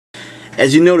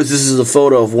As you notice, this is a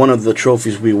photo of one of the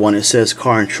trophies we won. It says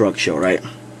Car and Truck Show, right?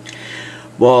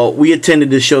 Well, we attended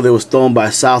this show that was thrown by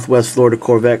Southwest Florida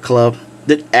Corvette Club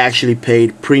that actually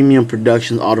paid Premium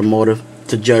Productions Automotive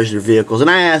to judge their vehicles. And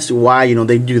I asked why, you know,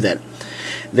 they do that.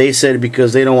 They said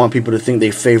because they don't want people to think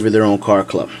they favor their own car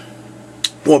club.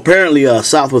 Well, apparently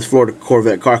Southwest Florida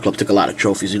Corvette Car Club took a lot of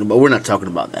trophies, you know, but we're not talking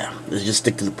about that. Let's just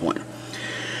stick to the point.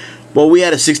 Well, we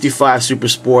had a 65 Super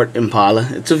Sport Impala.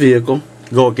 It's a vehicle.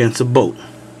 Go against a boat.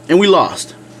 And we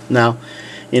lost. Now,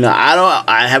 you know,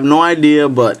 I have no idea,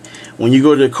 but when you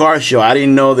go to the car show, I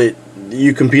didn't know that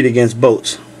you compete against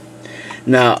boats.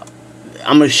 Now,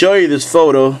 I'm going to show you this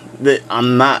photo that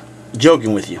I'm not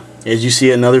joking with you. As you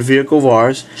see another vehicle of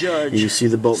ours, Judge, you see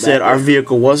the boat said our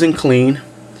vehicle wasn't clean.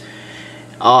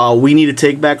 We need to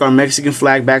take back our Mexican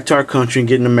flag back to our country and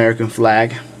get an American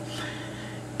flag.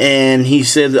 And he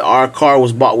said that our car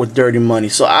was bought with dirty money.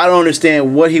 So I don't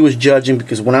understand what he was judging,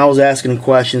 because when I was asking him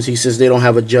questions, he says they don't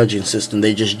have a judging system.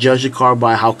 They just judge the car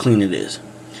by how clean it is.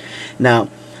 Now,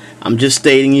 I'm just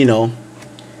stating, you know,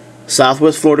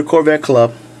 Southwest Florida Corvette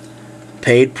Club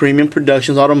paid Premium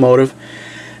Productions Automotive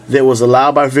that was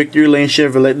allowed by Victory Layne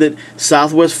Chevrolet. That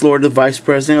Southwest Florida vice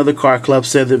president of the car club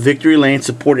said that Victory Layne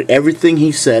supported everything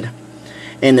he said,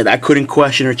 and that I couldn't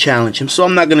question or challenge him. So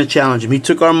I'm not going to challenge him. He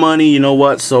took our money, you know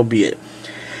what, so be it.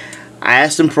 I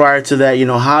asked him prior to that, you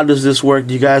know, how does this work?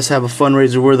 Do you guys have a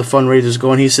fundraiser? Where the fundraiser's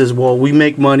going? He says, well, we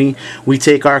make money, we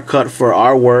take our cut for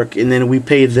our work, and then we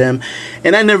pay them.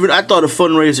 And I thought a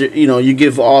fundraiser, you know, you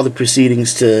give all the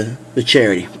proceedings to the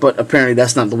charity. But apparently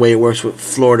that's not the way it works with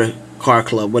Florida Car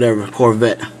Club, whatever,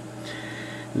 Corvette.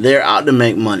 They're out to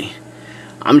make money.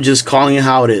 I'm just calling it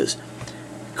how it is.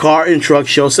 Car and Truck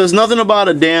Show says nothing about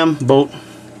a damn boat.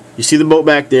 You see the boat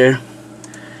back there.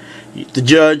 The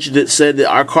judge that said that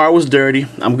our car was dirty.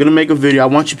 I'm going to make a video. I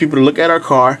want you people to look at our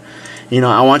car. You know,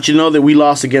 I want you to know that we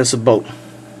lost against a boat.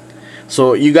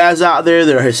 So you guys out there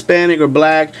that are Hispanic or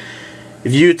black,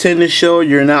 if you attend this show,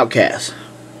 you're an outcast.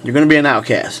 You're going to be an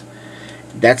outcast.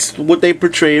 That's what they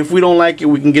portray. If we don't like it,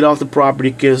 we can get off the property,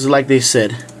 because like they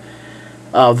said,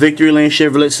 Victory Layne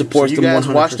Chevrolet supports them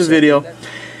 100%. Watch the video.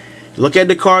 Look at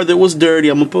the car that was dirty.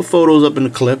 I'm going to put photos up in the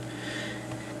clip.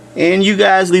 And you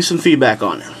guys leave some feedback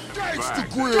on it.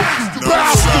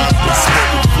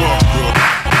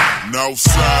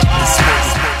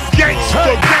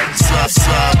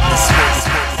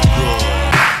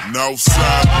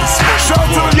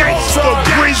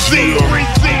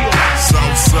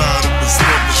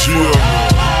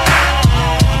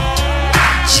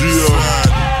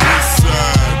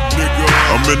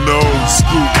 I'm in the old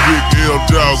school, big L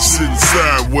dog sitting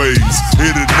sideways,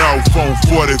 headed out on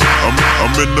 40.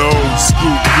 I'm in the old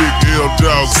school, big L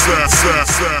dog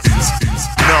sideways,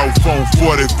 now on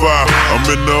 45. I'm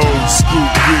in the old school,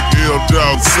 big L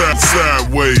dog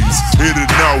sideways,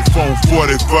 headed out on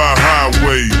 45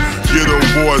 highway. Ghetto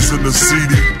boys in the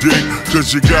CD dick,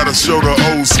 cause you gotta show the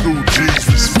old school G's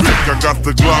respect. I got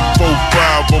the Glock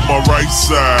 45 on my right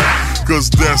side, cause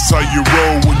that's how you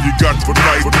roll when you got the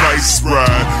nice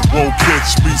ride. Won't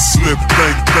catch me slip,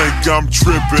 think I'm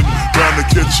tripping, bound to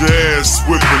catch your ass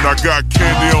whipping. I got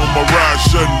candy on my ride,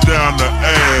 shutting down the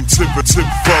ad. Tip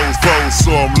foes,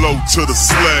 so I'm low to the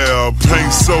slab.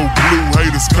 Paint so blue,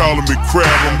 haters calling me crab.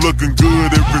 I'm looking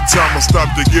good every time I stop,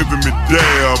 they giving me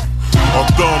dab. A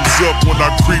thumbs up when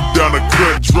I creep down the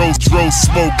cut. Dro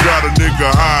smoke got a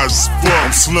nigga high as fuck.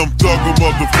 I'm Slim Thugger,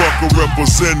 motherfucker,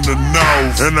 represent the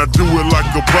North, and I do it like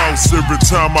a boss every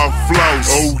time I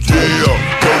flouse. Oh yeah,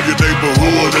 throw your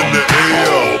neighborhood in the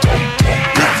air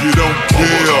if you don't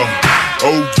care.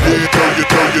 Oh yeah,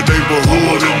 throw your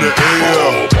neighborhood in the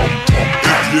air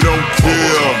if you don't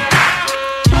care.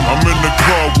 I'm in the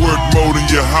car, work mode in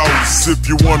your house. If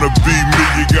you wanna be me,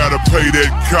 you gotta pay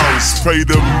that cost. Pay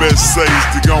the message,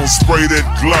 they gon' spray that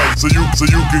gloss, so you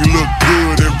can look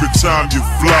good every time you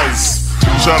floss.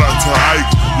 Shout out to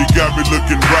Ike, you got me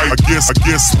looking right. I guess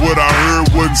what I heard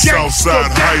wasn't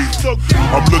Southside hype.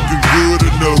 I'm looking good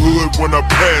in the hood when I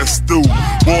pass through.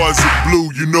 Boys in blue,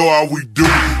 you know how we do.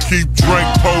 Keep drink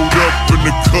pulled up in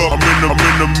the cup. I'm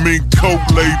in the mink coat,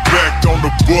 laid back on the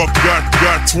buck.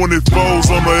 Got 24s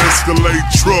on the Escalade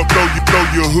truck. Throw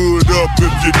your hood up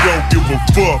if you don't give a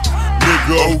fuck,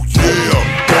 nigga. Oh yeah,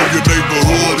 throw your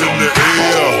neighborhood in the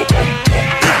air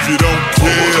if you don't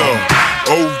care.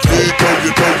 Oh yeah, throw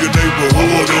your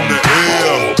neighborhood in the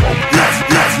air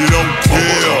if you don't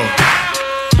care.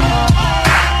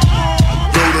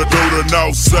 Throw the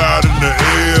north side in the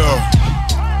air.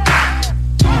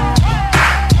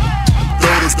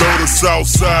 Throw the south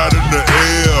side in the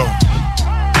air.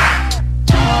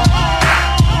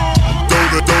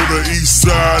 Throw the east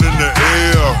side in the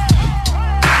air.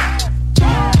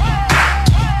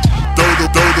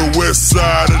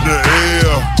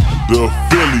 The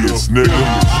affiliates, nigga.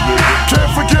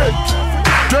 Can't forget,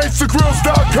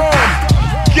 GangstaGrills.com.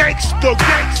 Gangsta.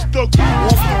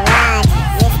 Mr.